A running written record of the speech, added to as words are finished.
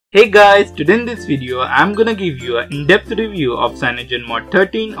Hey guys, today in this video I'm gonna give you an in-depth review of CyanogenMod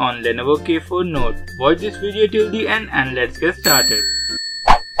 13 on Lenovo K4 Note. Watch this video till the end and let's get started.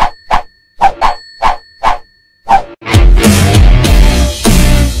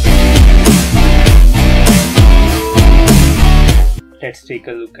 Let's take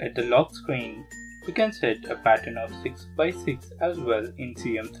a look at the lock screen. We can set a pattern of 6x6 as well in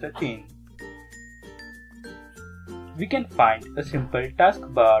CM13. We can find a simple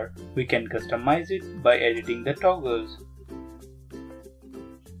taskbar. We can customize it by editing the toggles.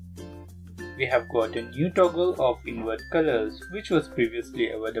 We have got a new toggle of invert colors which was previously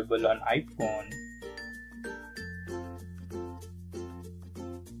available on iPhone.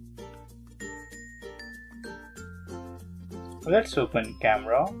 Let's open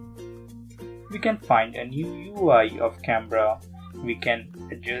camera. We can find a new UI of camera. We can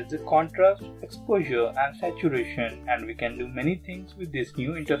adjust the contrast, exposure and saturation, and we can do many things with this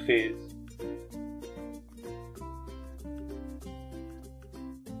new interface.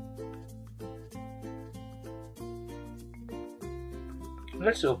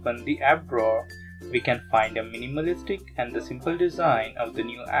 Let's open the app drawer. We can find a minimalistic and the simple design of the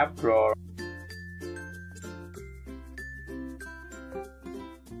new app drawer.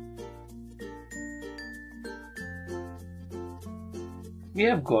 We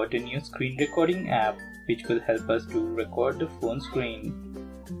have got a new screen recording app which will help us to record the phone screen.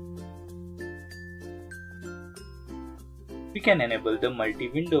 We can enable the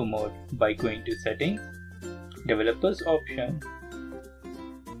multi-window mode by going to Settings, Developers option,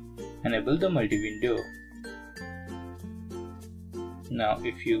 enable the multi-window. Now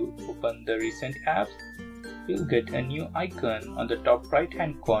if you open the recent apps, you'll get a new icon on the top right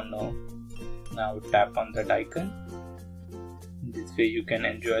hand corner. Now tap on that icon. This way you can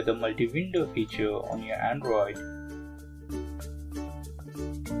enjoy the multi-window feature on your Android.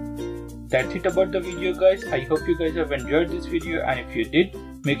 That's it about the video guys. I hope you guys have enjoyed this video, and if you did,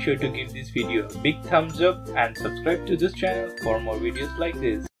 make sure to give this video a big thumbs up and subscribe to this channel for more videos like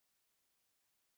this.